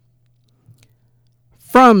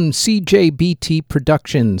From CJBT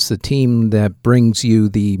Productions, the team that brings you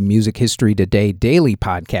the Music History Today Daily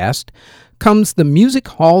podcast, comes the Music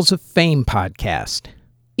Halls of Fame podcast.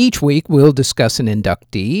 Each week, we'll discuss an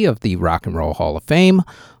inductee of the Rock and Roll Hall of Fame,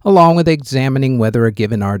 along with examining whether a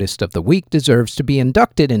given artist of the week deserves to be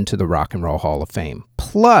inducted into the Rock and Roll Hall of Fame.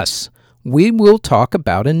 Plus, we will talk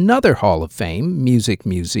about another Hall of Fame, Music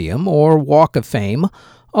Museum, or Walk of Fame,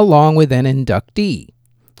 along with an inductee.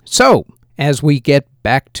 So, as we get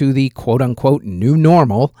back to the quote-unquote new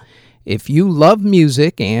normal, if you love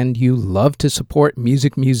music and you love to support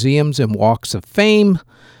music museums and walks of fame,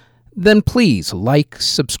 then please like,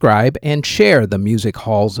 subscribe, and share the Music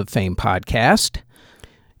Halls of Fame podcast.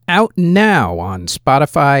 Out now on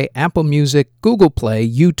Spotify, Apple Music, Google Play,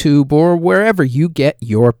 YouTube, or wherever you get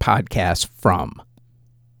your podcasts from.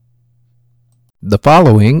 The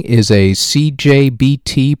following is a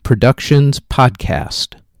CJBT Productions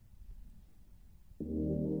podcast.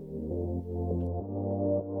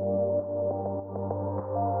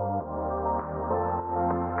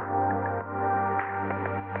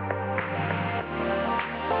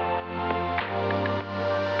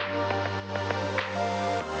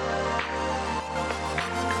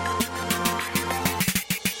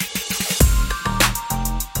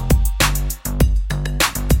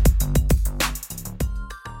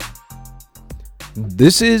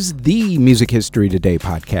 This is the Music History Today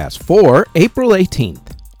podcast for April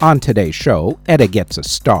 18th. On today's show, Etta Gets a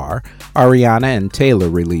Star, Ariana and Taylor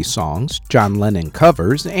release songs, John Lennon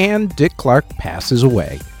covers, and Dick Clark passes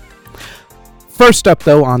away. First up,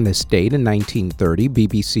 though, on this date in 1930,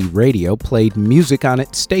 BBC Radio played music on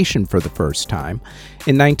its station for the first time.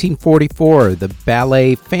 In 1944, the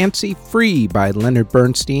ballet Fancy Free by Leonard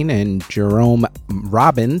Bernstein and Jerome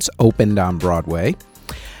Robbins opened on Broadway.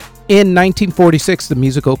 In 1946, the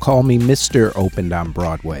musical Call Me Mr. opened on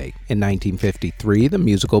Broadway. In 1953, the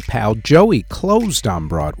musical Pal Joey closed on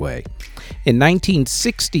Broadway. In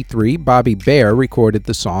 1963, Bobby Bare recorded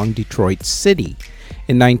the song Detroit City.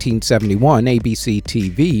 In 1971, ABC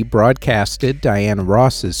TV broadcasted Diana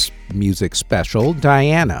Ross's music special,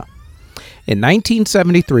 Diana. In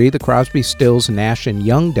 1973, the Crosby, Stills, Nash &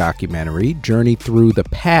 Young documentary, Journey Through the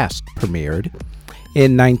Past, premiered.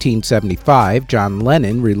 In 1975, John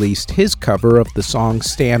Lennon released his cover of the song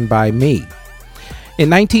Stand By Me. In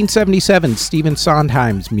 1977, Stephen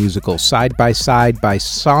Sondheim's musical Side by Side by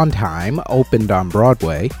Sondheim opened on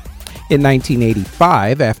Broadway. In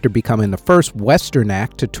 1985, after becoming the first Western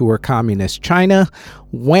act to tour communist China,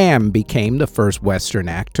 Wham became the first Western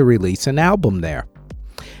act to release an album there.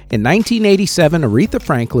 In 1987, Aretha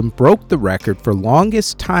Franklin broke the record for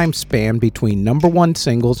longest time span between number one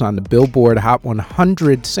singles on the Billboard Hot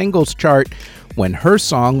 100 singles chart when her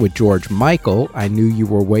song with George Michael, I Knew You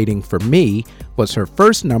Were Waiting for Me, was her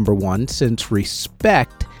first number one since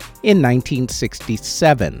Respect in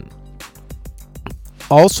 1967.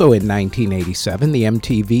 Also in 1987, the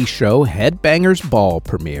MTV show Headbangers Ball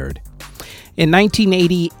premiered. In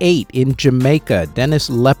 1988, in Jamaica, Dennis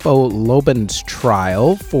Lepo Loban's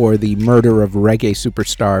trial for the murder of reggae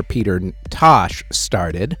superstar Peter Tosh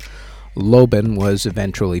started. Loban was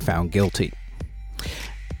eventually found guilty.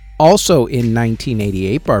 Also in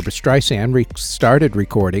 1988, Barbra Streisand started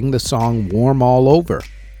recording the song Warm All Over.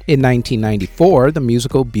 In 1994, the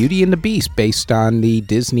musical Beauty and the Beast, based on the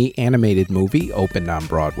Disney animated movie, opened on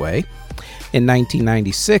Broadway. In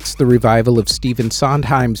 1996, the revival of Stephen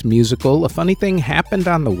Sondheim's musical A Funny Thing Happened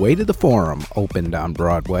on the Way to the Forum opened on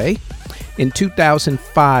Broadway. In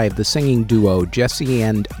 2005, the singing duo Jesse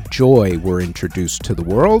and Joy were introduced to the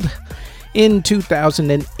world. In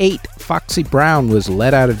 2008, Foxy Brown was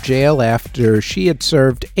let out of jail after she had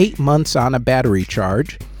served 8 months on a battery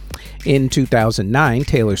charge. In 2009,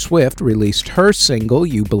 Taylor Swift released her single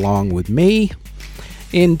You Belong With Me.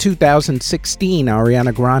 In 2016,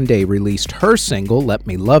 Ariana Grande released her single, Let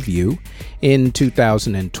Me Love You. In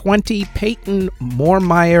 2020, Peyton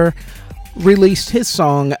Moormeyer released his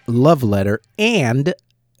song, Love Letter, and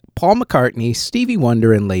Paul McCartney, Stevie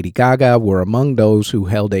Wonder, and Lady Gaga were among those who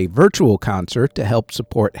held a virtual concert to help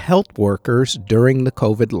support health workers during the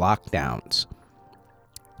COVID lockdowns.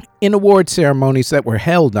 In award ceremonies that were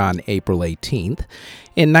held on April 18th,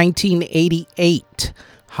 in 1988,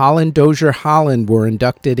 Holland Dozier Holland were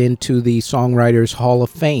inducted into the Songwriters Hall of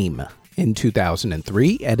Fame. In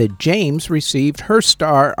 2003, Etta James received her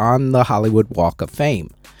star on the Hollywood Walk of Fame.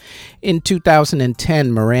 In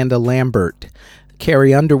 2010, Miranda Lambert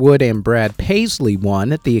Carrie Underwood and Brad Paisley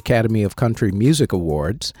won at the Academy of Country Music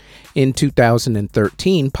Awards. In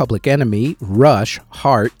 2013, Public Enemy, Rush,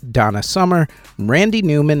 Heart, Donna Summer, Randy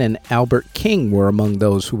Newman, and Albert King were among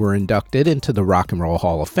those who were inducted into the Rock and Roll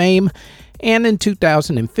Hall of Fame. And in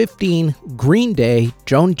 2015, Green Day,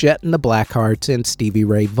 Joan Jett and the Blackhearts, and Stevie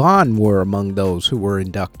Ray Vaughan were among those who were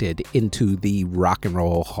inducted into the Rock and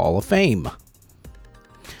Roll Hall of Fame.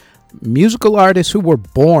 Musical artists who were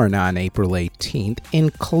born on April 18th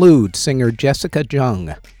include singer Jessica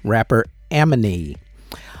Jung, rapper Amini,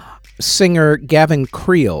 singer Gavin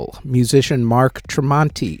Creel, musician Mark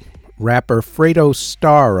Tremonti, rapper Fredo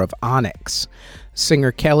Starr of Onyx,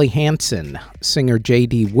 singer Kelly Hansen, singer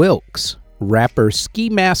J.D. Wilkes, rapper Ski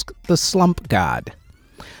Mask the Slump God,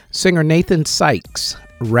 singer Nathan Sykes,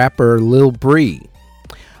 rapper Lil Bree,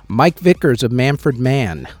 Mike Vickers of Manfred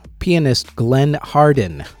Mann, pianist Glenn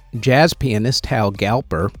Hardin, jazz pianist Hal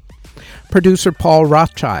Galper, producer Paul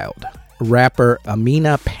Rothchild, rapper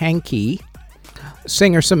Amina Pankey,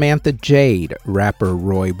 singer Samantha Jade, rapper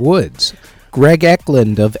Roy Woods, Greg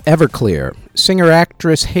Eklund of Everclear,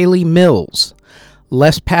 singer-actress Haley Mills,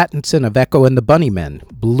 Les Pattinson of Echo and the Bunnymen,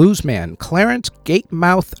 bluesman Clarence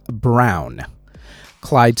Gatemouth Brown,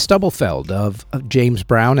 Clyde Stubblefield of James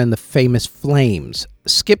Brown and the Famous Flames,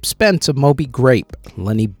 Skip Spence of Moby Grape,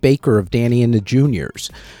 Lenny Baker of Danny and the Juniors,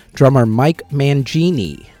 drummer Mike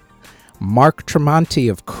Mangini, Mark Tremonti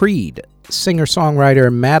of Creed,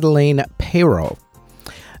 singer-songwriter Madeleine Pero,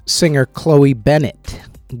 singer Chloe Bennett,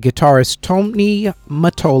 guitarist Tony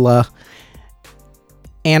Mottola,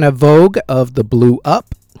 Anna Vogue of The Blue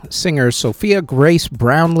Up, singer Sophia Grace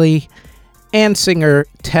Brownlee, and singer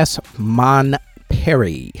Tess Mon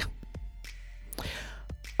Perry.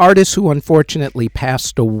 Artists who unfortunately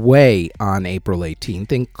passed away on April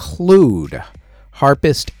 18th include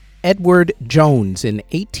harpist Edward Jones in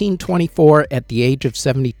 1824 at the age of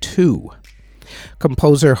 72.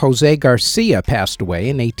 Composer Jose Garcia passed away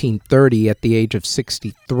in 1830 at the age of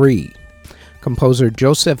 63. Composer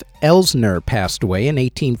Joseph Elsner passed away in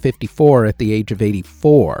 1854 at the age of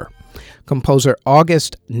 84. Composer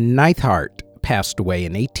August Neithardt passed away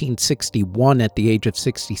in 1861 at the age of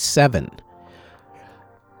 67.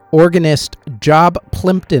 Organist Job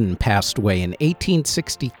Plimpton passed away in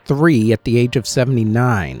 1863 at the age of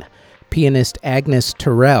 79. Pianist Agnes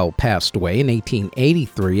Terrell passed away in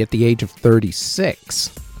 1883 at the age of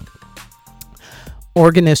 36.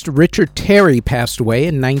 Organist Richard Terry passed away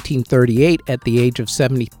in 1938 at the age of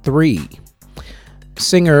 73.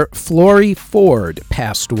 Singer Florrie Ford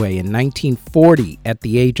passed away in 1940 at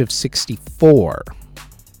the age of 64.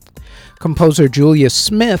 Composer Julius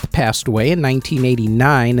Smith passed away in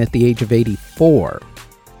 1989 at the age of 84.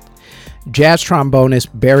 Jazz trombonist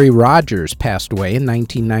Barry Rogers passed away in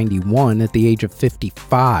 1991 at the age of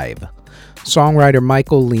 55. Songwriter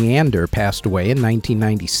Michael Leander passed away in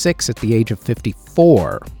 1996 at the age of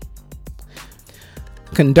 54.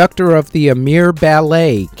 Conductor of the Amir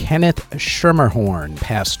Ballet, Kenneth Schermerhorn,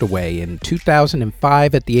 passed away in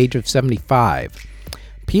 2005 at the age of 75.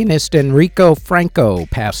 Pianist Enrico Franco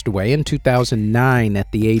passed away in 2009 at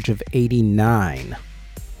the age of 89.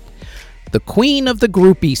 The queen of the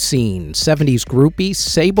groupie scene, 70s groupie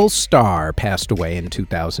Sable Starr, passed away in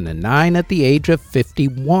 2009 at the age of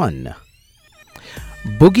 51.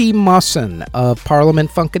 Boogie Musson of Parliament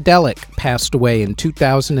Funkadelic passed away in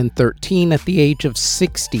 2013 at the age of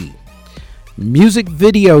 60. Music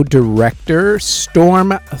video director Storm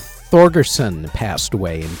Thorgerson passed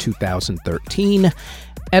away in 2013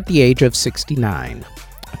 at the age of 69.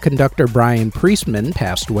 Conductor Brian Priestman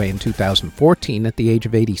passed away in 2014 at the age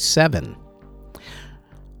of 87.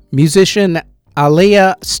 Musician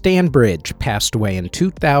Alea Stanbridge passed away in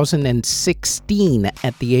 2016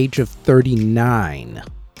 at the age of 39.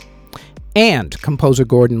 And composer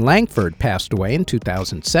Gordon Langford passed away in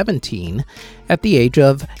 2017 at the age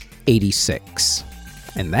of 86.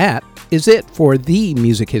 And that is it for the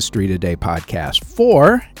Music History Today podcast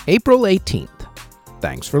for April 18th.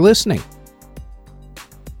 Thanks for listening.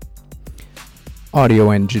 Audio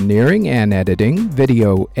engineering and editing,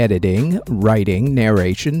 video editing, writing,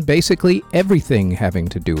 narration, basically everything having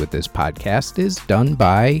to do with this podcast is done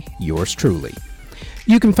by yours truly.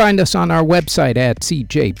 You can find us on our website at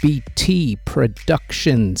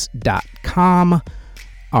cjbtproductions.com.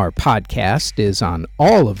 Our podcast is on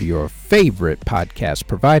all of your favorite podcast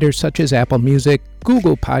providers such as Apple Music,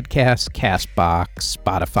 Google Podcasts, CastBox,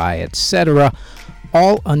 Spotify, etc.,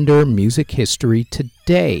 all under Music History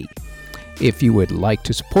Today. If you would like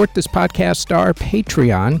to support this podcast, our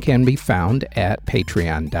Patreon can be found at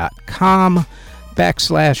patreon.com.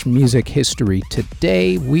 /Music History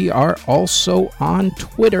Today. We are also on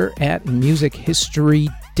Twitter at Music History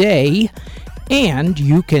Day, and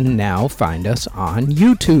you can now find us on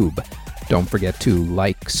YouTube. Don't forget to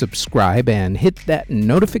like, subscribe, and hit that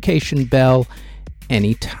notification bell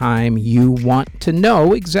anytime you want to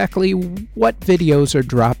know exactly what videos are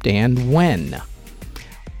dropped and when.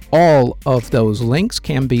 All of those links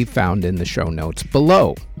can be found in the show notes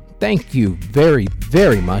below. Thank you very,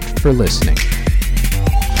 very much for listening.